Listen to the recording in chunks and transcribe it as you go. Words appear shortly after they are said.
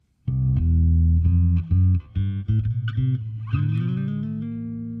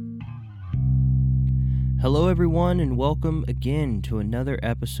Hello, everyone, and welcome again to another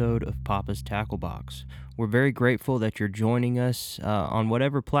episode of Papa's Tackle Box. We're very grateful that you're joining us on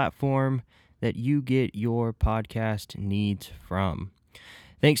whatever platform that you get your podcast needs from.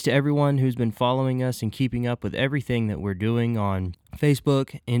 Thanks to everyone who's been following us and keeping up with everything that we're doing on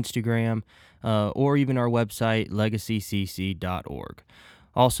Facebook, Instagram, or even our website, legacycc.org.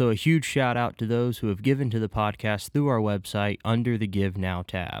 Also, a huge shout out to those who have given to the podcast through our website under the Give Now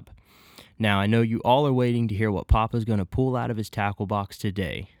tab. Now, I know you all are waiting to hear what Papa's going to pull out of his tackle box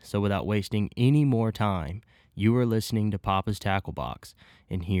today, so without wasting any more time, you are listening to Papa's Tackle Box,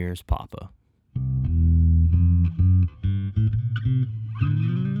 and here's Papa.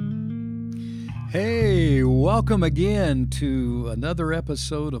 Hey, welcome again to another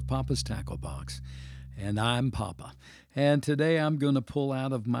episode of Papa's Tackle Box, and I'm Papa. And today I'm going to pull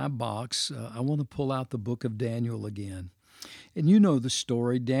out of my box, I want to pull out the book of Daniel again. And you know the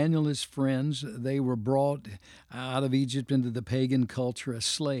story. Daniel and his friends, they were brought out of Egypt into the pagan culture as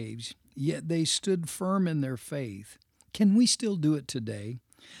slaves, yet they stood firm in their faith. Can we still do it today?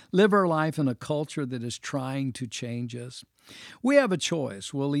 Live our life in a culture that is trying to change us? We have a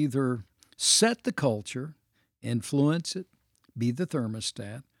choice. We'll either set the culture, influence it, be the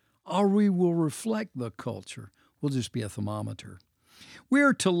thermostat, or we will reflect the culture. We'll just be a thermometer. We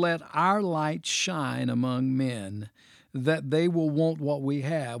are to let our light shine among men, that they will want what we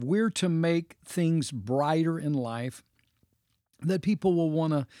have. We're to make things brighter in life, that people will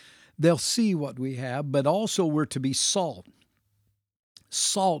want to, they'll see what we have, but also we're to be salt.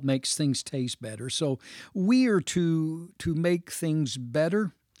 Salt makes things taste better. So we are to make things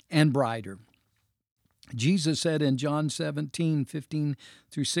better and brighter. Jesus said in John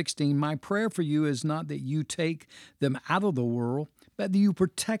 17:15-16, "My prayer for you is not that you take them out of the world, but that you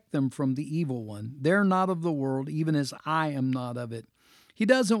protect them from the evil one. They're not of the world, even as I am not of it." He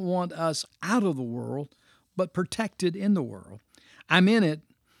doesn't want us out of the world, but protected in the world. I'm in it,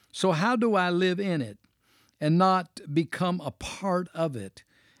 so how do I live in it and not become a part of it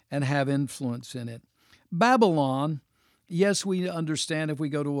and have influence in it? Babylon, yes, we understand if we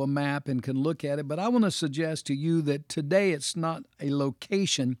go to a map and can look at it, but I want to suggest to you that today it's not a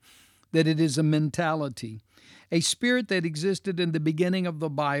location, that it is a mentality. A spirit that existed in the beginning of the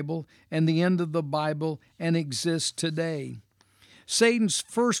Bible and the end of the Bible and exists today. Satan's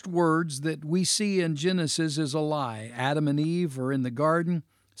first words that we see in Genesis is a lie. Adam and Eve are in the garden.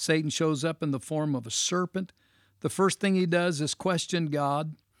 Satan shows up in the form of a serpent. The first thing he does is question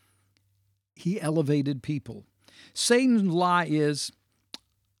God. He elevated people. Satan's lie is,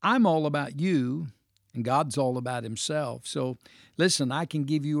 I'm all about you, and God's all about himself. So listen, I can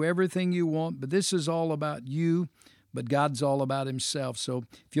give you everything you want, but this is all about you, but God's all about himself. So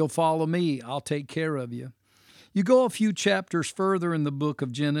if you'll follow me, I'll take care of you. You go a few chapters further in the book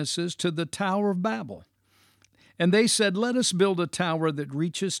of Genesis to the Tower of Babel. And they said, let us build a tower that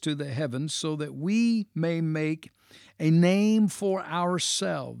reaches to the heavens so that we may make a name for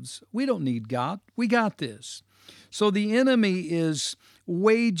ourselves. We don't need God. We got this. So the enemy is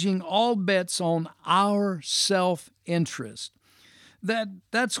waging all bets on our self-interest.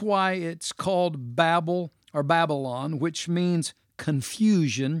 That's why it's called Babel or Babylon, which means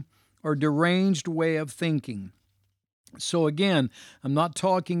confusion or deranged way of thinking. So again, I'm not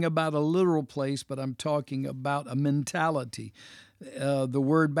talking about a literal place, but I'm talking about a mentality. The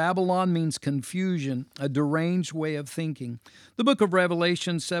word Babylon means confusion, a deranged way of thinking. The book of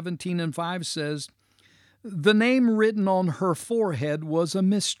Revelation 17:5 says, "The name written on her forehead was a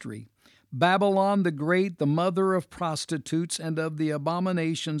mystery. Babylon the Great, the mother of prostitutes and of the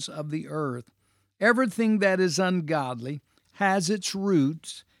abominations of the earth." Everything that is ungodly has its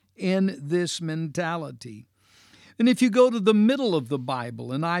roots in this mentality. And if you go to the middle of the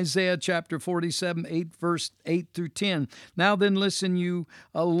Bible, in Isaiah chapter 47, 8, verse 8 through 10, "Now then listen, you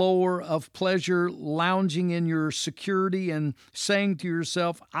lover of pleasure, lounging in your security and saying to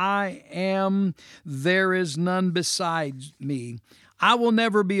yourself, I am, there is none besides me. I will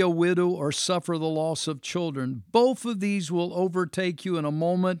never be a widow or suffer the loss of children. Both of these will overtake you in a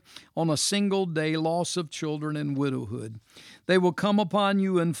moment, on a single day, loss of children and widowhood. They will come upon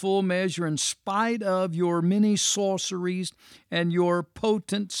you in full measure in spite of your many sorceries and your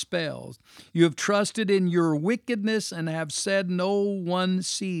potent spells. You have trusted in your wickedness and have said, no one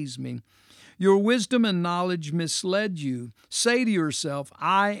sees me. Your wisdom and knowledge misled you. Say to yourself,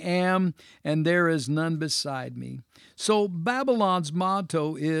 I am, and there is none beside me." So Babylon's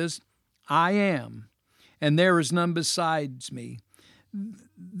motto is, I am, and there is none besides me.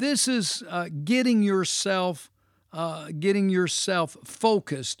 This is getting yourself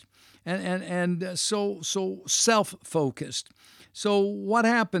focused, and so self-focused. So what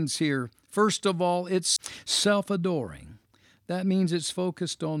happens here? First of all, it's self-adoring. That means it's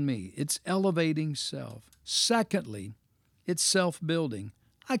focused on me. It's elevating self. Secondly, it's self-building.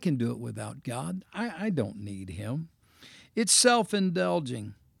 I can do it without God. I don't need Him. It's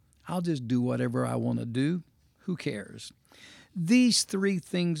self-indulging. I'll just do whatever I want to do. Who cares? These three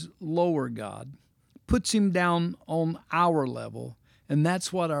things lower God, puts Him down on our level, and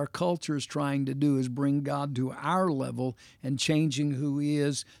that's what our culture is trying to do, is bring God to our level and changing who He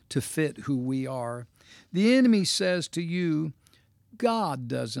is to fit who we are. The enemy says to you, God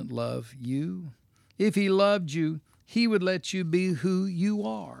doesn't love you. If He loved you, He would let you be who you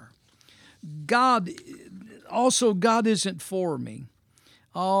are. God isn't for me.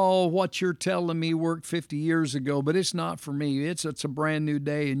 Oh, what you're telling me worked 50 years ago, but it's not for me. It's a brand new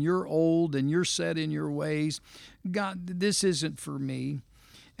day, and you're old and you're set in your ways. God, this isn't for me.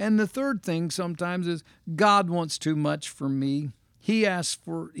 And the third thing sometimes is God wants too much from me. He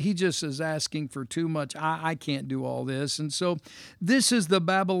just is asking for too much. I can't do all this. And so this is the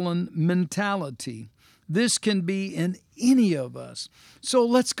Babylon mentality. This can be in any of us. So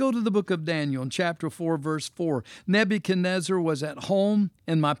let's go to the book of Daniel in chapter 4, verse 4. Nebuchadnezzar was at home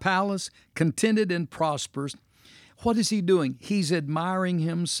in my palace, contented and prosperous. What is he doing? He's admiring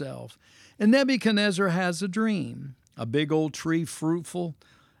himself. And Nebuchadnezzar has a dream. A big old tree, fruitful,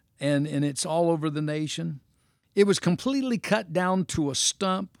 and it's all over the nation. It was completely cut down to a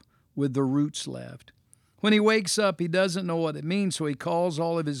stump with the roots left. When he wakes up, he doesn't know what it means, so he calls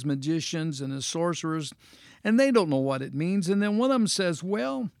all of his magicians and his sorcerers, and they don't know what it means. And then one of them says,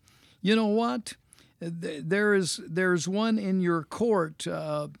 well, you know what? There's one in your court.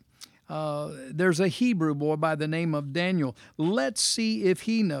 There's a Hebrew boy by the name of Daniel. Let's see if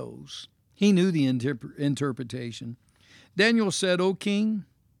he knows. He knew the interpretation. Daniel said, O king,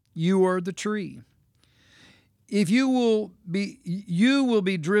 you are the tree. If you will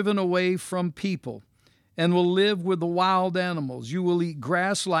be driven away from people, and will live with the wild animals. You will eat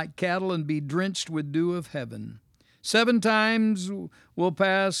grass like cattle and be drenched with dew of heaven. 7 times will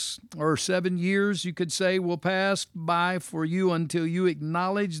pass, or 7 years, you could say, will pass by for you until you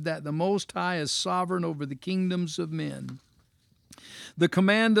acknowledge that the Most High is sovereign over the kingdoms of men. The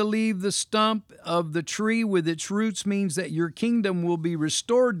command to leave the stump of the tree with its roots means that your kingdom will be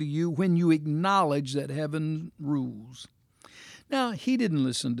restored to you when you acknowledge that heaven rules. Now, he didn't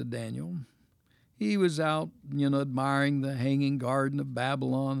listen to Daniel. He was out, admiring the Hanging Garden of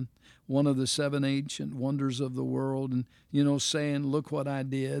Babylon, one of the 7 ancient wonders of the world, and, saying, look what I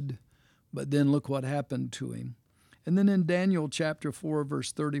did, but then look what happened to him. And then in Daniel chapter 4,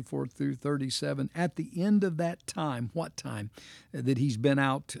 verse 34 through 37, at the end of that time, what time? That he's been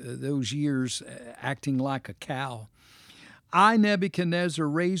out those years acting like a cow. I, Nebuchadnezzar,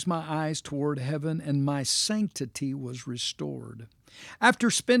 raised my eyes toward heaven, and my sanctity was restored. After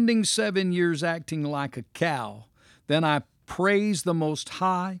spending 7 years acting like a cow, then I praised the Most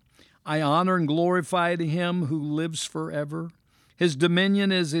High. I honor and glorify Him who lives forever. His dominion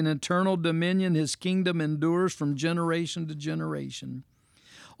is an eternal dominion. His kingdom endures from generation to generation.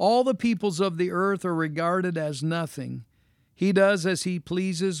 All the peoples of the earth are regarded as nothing. He does as He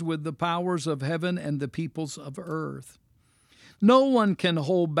pleases with the powers of heaven and the peoples of earth. No one can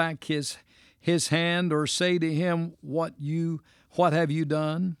hold back his hand or say to Him, what have you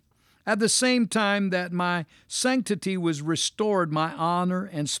done? At the same time that my sanctity was restored, my honor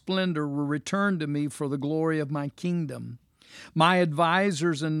and splendor were returned to me for the glory of my kingdom. My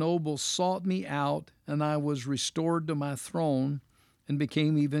advisors and nobles sought me out, and I was restored to my throne and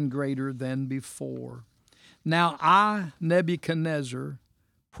became even greater than before. Now I, Nebuchadnezzar,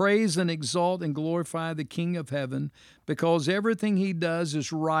 praise and exalt and glorify the King of heaven, because everything He does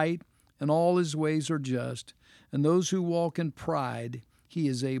is right and all His ways are just, and those who walk in pride He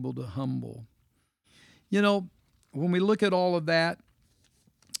is able to humble. When we look at all of that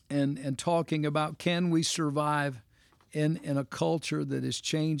and talking about can we survive in a culture that is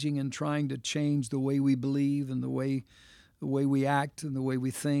changing and trying to change the way we believe and the way we act and the way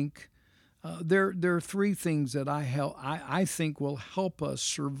we think, there are 3 things that I think will help us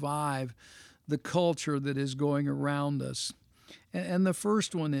survive the culture that is going around us. And the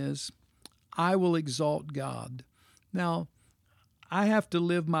first one is, I will exalt God. Now, I have to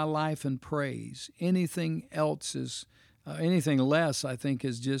live my life in praise. Anything less, I think,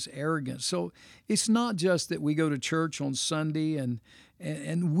 is just arrogance. So it's not just that we go to church on Sunday and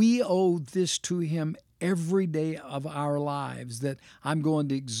we owe this to Him every day of our lives, that I'm going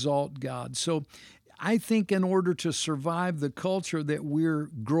to exalt God. So I think in order to survive the culture that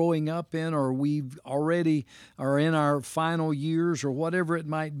we're growing up in, or we've already are in our final years, or whatever it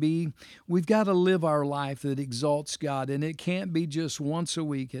might be, we've got to live our life that exalts God. And it can't be just once a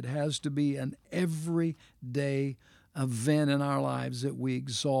week, it has to be an everyday event in our lives that we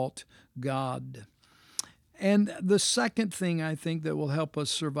exalt God. And the second thing I think that will help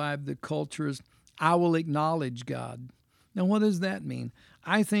us survive the culture is I will acknowledge God. Now, what does that mean?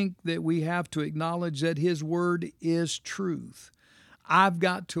 I think that we have to acknowledge that His Word is truth. I've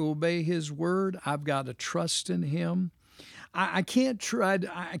got to obey His Word. I've got to trust in Him. I can't try.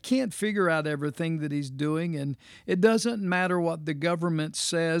 I can't figure out everything that He's doing, and it doesn't matter what the government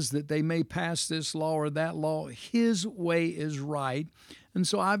says that they may pass this law or that law. His way is right, and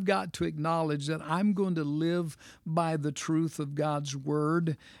so I've got to acknowledge that I'm going to live by the truth of God's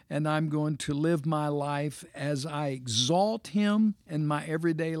Word, and I'm going to live my life as I exalt Him in my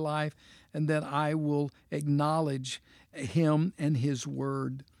everyday life, and that I will acknowledge Him and His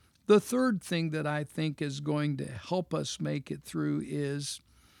Word. The third thing that I think is going to help us make it through is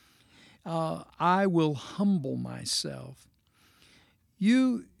I will humble myself.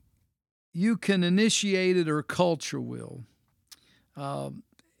 You can initiate it, or culture will.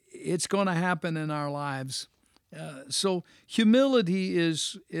 It's going to happen in our lives. So humility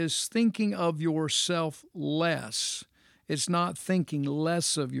is thinking of yourself less. It's not thinking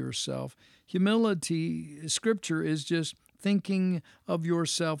less of yourself. Humility, Scripture is just thinking of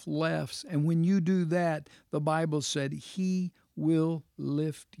yourself less. And when you do that, the Bible said He will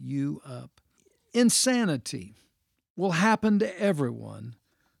lift you up. Insanity will happen to everyone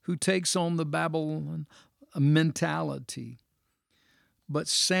who takes on the Babylon mentality. But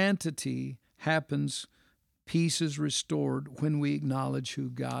sanctity happens, peace is restored when we acknowledge who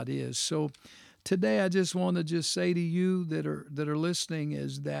God is. So today I just want to just say to you that are listening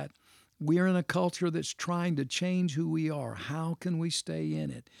is that we are in a culture that's trying to change who we are. How can we stay in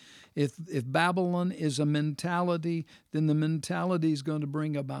it? If Babylon is a mentality, then the mentality is going to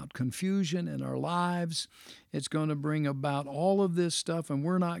bring about confusion in our lives. It's going to bring about all of this stuff, and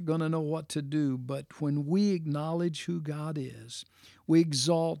we're not going to know what to do. But when we acknowledge who God is, we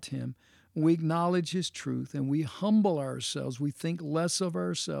exalt Him, we acknowledge His truth, and we humble ourselves, we think less of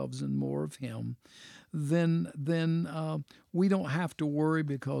ourselves and more of Him, then we don't have to worry,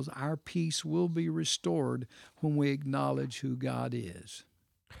 because our peace will be restored when we acknowledge who God is.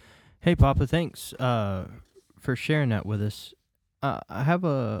 Hey, Papa, thanks for sharing that with us. I have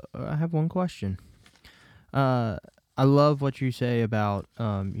one question. I love what you say about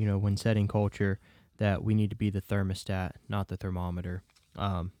when setting culture, that we need to be the thermostat, not the thermometer.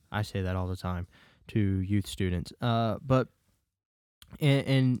 I say that all the time to youth students. But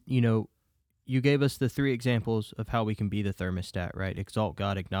you gave us the 3 examples of how we can be the thermostat, right? Exalt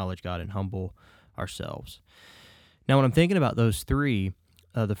God, acknowledge God, and humble ourselves. Now, when I'm thinking about those 3,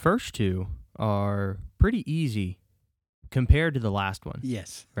 the first 2 are pretty easy compared to the last one.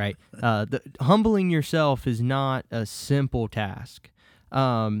 Yes. Right? Humbling yourself is not a simple task.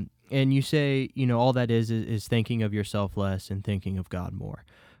 And you say, all that is thinking of yourself less and thinking of God more.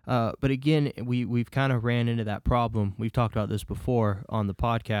 But again, we've kind of ran into that problem. We've talked about this before on the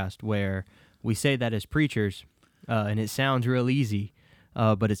podcast, where we say that as preachers, and it sounds real easy,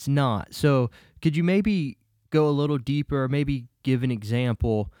 but it's not. So could you maybe go a little deeper, or maybe give an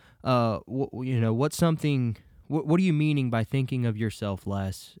example? What's something? What are you meaning by thinking of yourself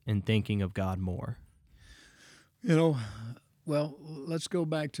less and thinking of God more? Well, let's go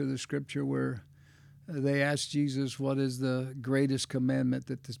back to the Scripture where they asked Jesus, what is the greatest commandment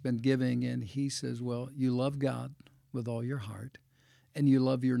that has been given? And He says, well, you love God with all your heart, and you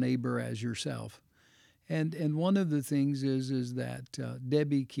love your neighbor as yourself. And one of the things is that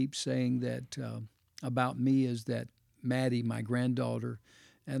Debbie keeps saying that about me, is that Maddie, my granddaughter,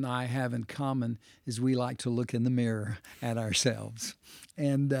 and I have in common is we like to look in the mirror at ourselves.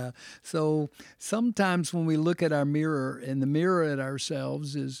 And so sometimes when we look at our mirror, and the mirror at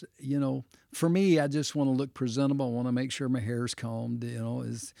ourselves is, for me, I just want to look presentable. I want to make sure my hair's combed,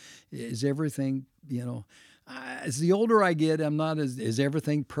 is everything, as the older I get, I'm not is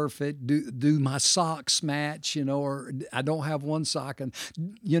everything perfect? Do my socks match? Or I don't have one sock, and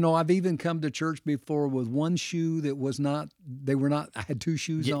I've even come to church before with one shoe that was not. They were not. I had 2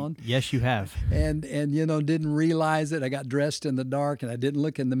 shoes on. Yes, you have. And didn't realize it. I got dressed in the dark, and I didn't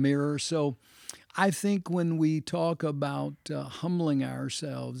look in the mirror. So, I think when we talk about humbling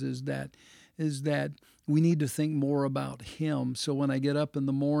ourselves, is that we need to think more about Him. So when I get up in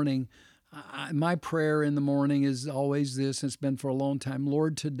the morning, my prayer in the morning is always this, and it's been for a long time: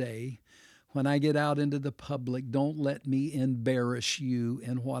 Lord, today, when I get out into the public, don't let me embarrass you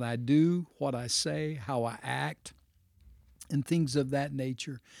in what I do, what I say, how I act, and things of that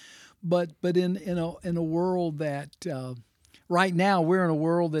nature. But in a world that right now we're in a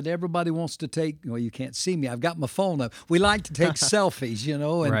world that everybody wants to take. Well, you can't see me. I've got my phone up. We like to take selfies,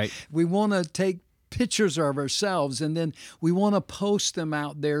 and Right. we want to take pictures of ourselves, and then we want to post them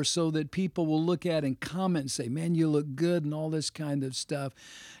out there so that people will look at and comment and say, man, you look good, and all this kind of stuff.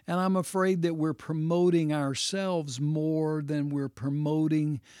 And I'm afraid that we're promoting ourselves more than we're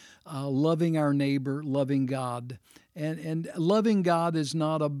promoting loving our neighbor, loving God. And loving God is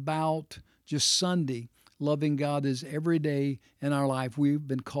not about just Sunday. Loving God is every day in our life. We've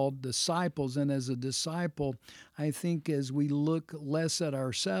been called disciples, and as a disciple, I think as we look less at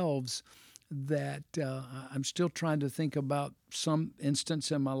ourselves, that I'm still trying to think about some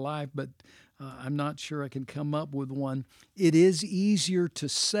instance in my life, but I'm not sure I can come up with one. It is easier to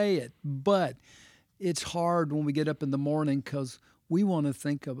say it, but it's hard when we get up in the morning because we want to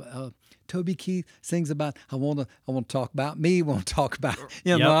think of Toby Keith sings about I want to talk about me. I want to talk about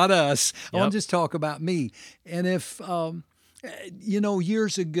Yep. not us. I want Yep. to just talk about me. And if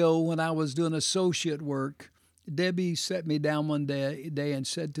years ago when I was doing associate work, Debbie sat me down one day and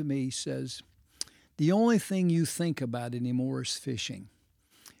said to me, says, the only thing you think about anymore is fishing.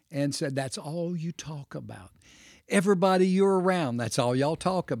 And said, that's all you talk about. Everybody you're around, that's all y'all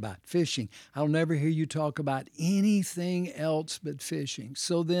talk about, fishing. I'll never hear you talk about anything else but fishing.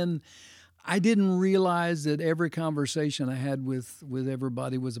 So then I didn't realize that every conversation I had with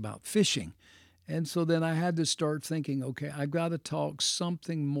everybody was about fishing. And so then I had to start thinking, okay, I've got to talk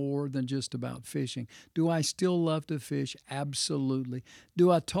something more than just about fishing. Do I still love to fish? Absolutely.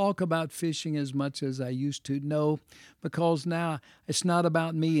 Do I talk about fishing as much as I used to? No, because now it's not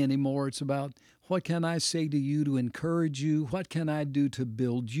about me anymore. It's about what can I say to you to encourage you? What can I do to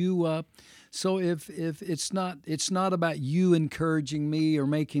build you up? So if it's not about you encouraging me or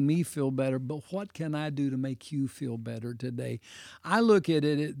making me feel better, but what can I do to make you feel better today? I look at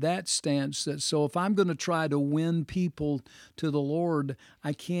it at that stance that so if I'm going to try to win people to the Lord,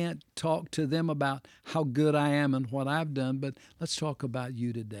 I can't talk to them about how good I am and what I've done, but let's talk about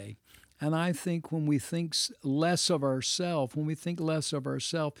you today. And I think when we think less of ourselves,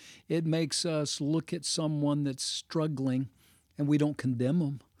 it makes us look at someone that's struggling and we don't condemn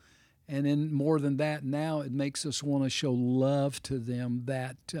them. And then more than that, now it makes us want to show love to them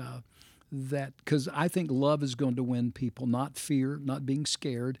that because I think love is going to win people, not fear, not being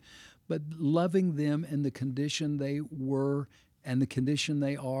scared, but loving them in the condition they were and the condition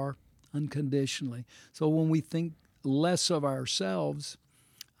they are unconditionally. So when we think less of ourselves,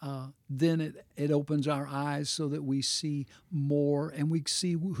 then it opens our eyes so that we see more and we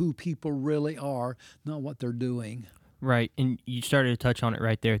see who people really are, not what they're doing. Right, and you started to touch on it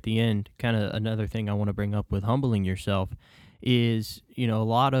right there at the end. Kind of another thing I want to bring up with humbling yourself is, a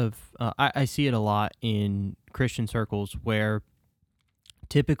lot of, I see it a lot in Christian circles where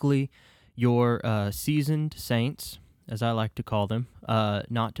typically your seasoned saints, as I like to call them,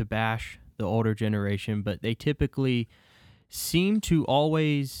 not to bash the older generation, but they typically seem to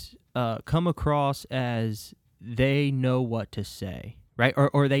always come across as they know what to say. Right?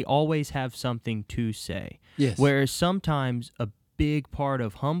 Or they always have something to say. Yes. Whereas sometimes a big part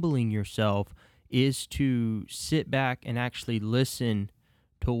of humbling yourself is to sit back and actually listen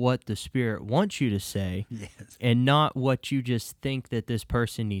to what the Spirit wants you to say, Yes. and not what you just think that this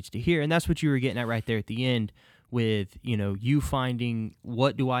person needs to hear. And that's what you were getting at right there at the end with, you finding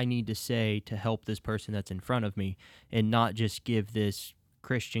what do I need to say to help this person that's in front of me, and not just give this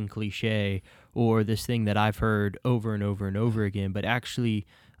Christian cliche or this thing that I've heard over and over and over again, but actually,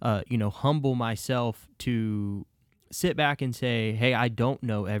 humble myself to sit back and say, hey, I don't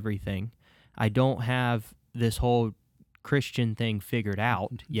know everything. I don't have this whole Christian thing figured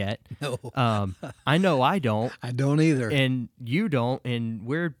out yet. No. I know I don't. I don't either. And you don't, and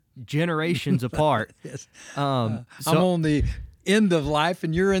we're generations apart. Yes. So, I'm on the end of life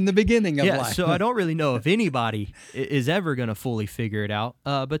and you're in the beginning of life. so I don't really know if anybody is ever going to fully figure it out,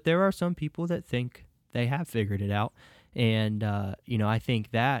 but there are some people that think they have figured it out, and I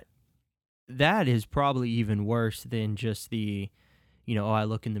think that is probably even worse than just the, I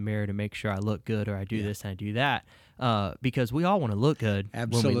look in the mirror to make sure I look good, or I do this and I do that, because we all want to look good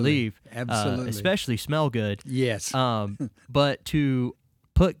Absolutely. when we leave, Absolutely. especially smell good. Yes. But to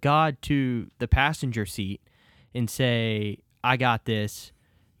put God to the passenger seat and say, I got this,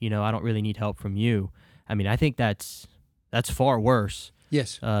 I don't really need help from you. I mean, I think that's far worse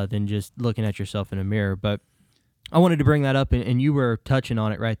Yes. than just looking at yourself in a mirror. But I wanted to bring that up, and you were touching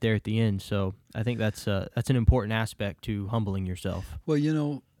on it right there at the end. So I think that's an important aspect to humbling yourself. Well,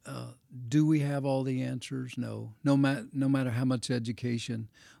 Do we have all the answers? No. No matter how much education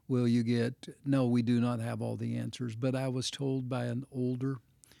will you get, no, we do not have all the answers. But I was told by an older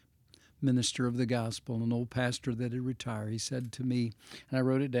minister of the gospel, an old pastor that had retired, he said to me, and I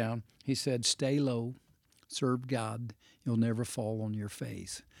wrote it down, he said, stay low, serve God, you'll never fall on your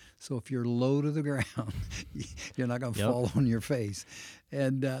face. So if you're low to the ground, you're not going to fall on your face.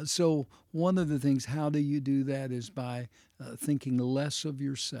 And so one of the things, how do you do that, is by thinking less of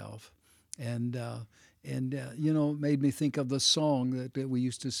yourself. And it made me think of the song that we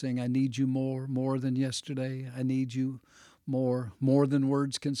used to sing, I need you more than yesterday. I need you more than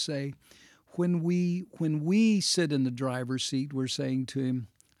words can say. When we sit in the driver's seat, we're saying to him,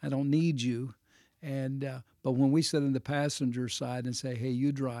 I don't need you. But when we sit in the passenger side and say, hey,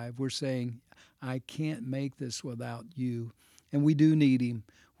 you drive, we're saying, I can't make this without you. And we do need him.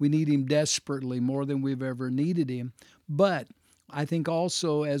 We need him desperately, more than we've ever needed him. But I think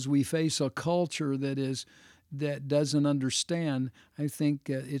also as we face a culture that doesn't understand, I think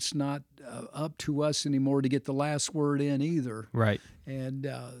it's not up to us anymore to get the last word in either. Right.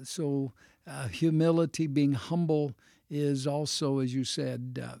 And so humility, being humble, is also, as you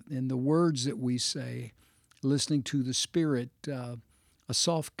said, in the words that we say, listening to the Spirit. A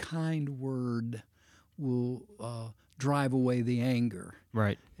soft, kind word will drive away the anger.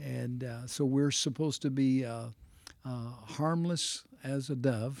 Right. And so we're supposed to be harmless as a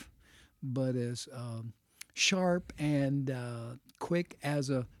dove, but as sharp and quick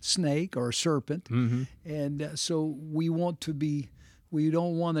as a snake or a serpent. Mm-hmm. And so we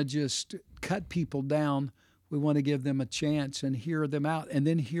don't want to just cut people down. We want to give them a chance and hear them out, and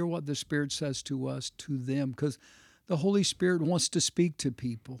then hear what the Spirit says to us, to them, because the Holy Spirit wants to speak to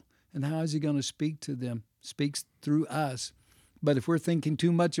people. And how is he going to speak to them? Speaks through us. But if we're thinking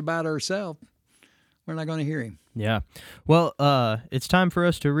too much about ourselves, we're not going to hear him. Yeah. Well, it's time for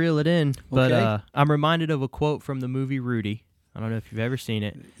us to reel it in, but Okay. I'm reminded of a quote from the movie Rudy. I don't know if you've ever seen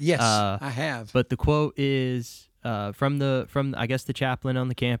it. Yes, I have. But the quote is from I guess the chaplain on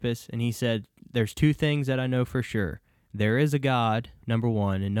the campus, and he said, "There's two things that I know for sure. There is a God, number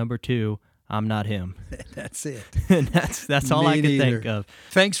one, and number two, I'm not him." That's it. And that's all I can think of.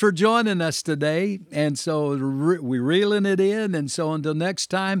 Thanks for joining us today. And so we're reeling it in. And so until next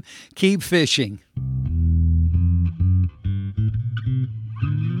time, keep fishing.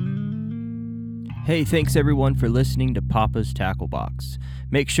 Hey, thanks everyone for listening to Papa's Tackle Box.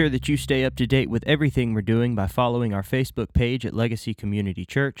 Make sure that you stay up to date with everything we're doing by following our Facebook page at Legacy Community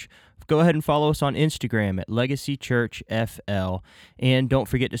Church. Go ahead and follow us on Instagram at Legacy Church FL, and don't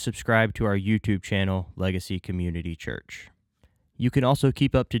forget to subscribe to our YouTube channel, Legacy Community Church. You can also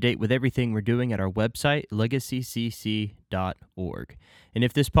keep up to date with everything we're doing at our website, legacycc.org. And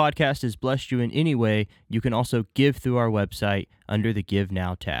if this podcast has blessed you in any way, you can also give through our website under the Give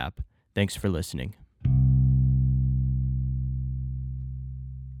Now tab. Thanks for listening.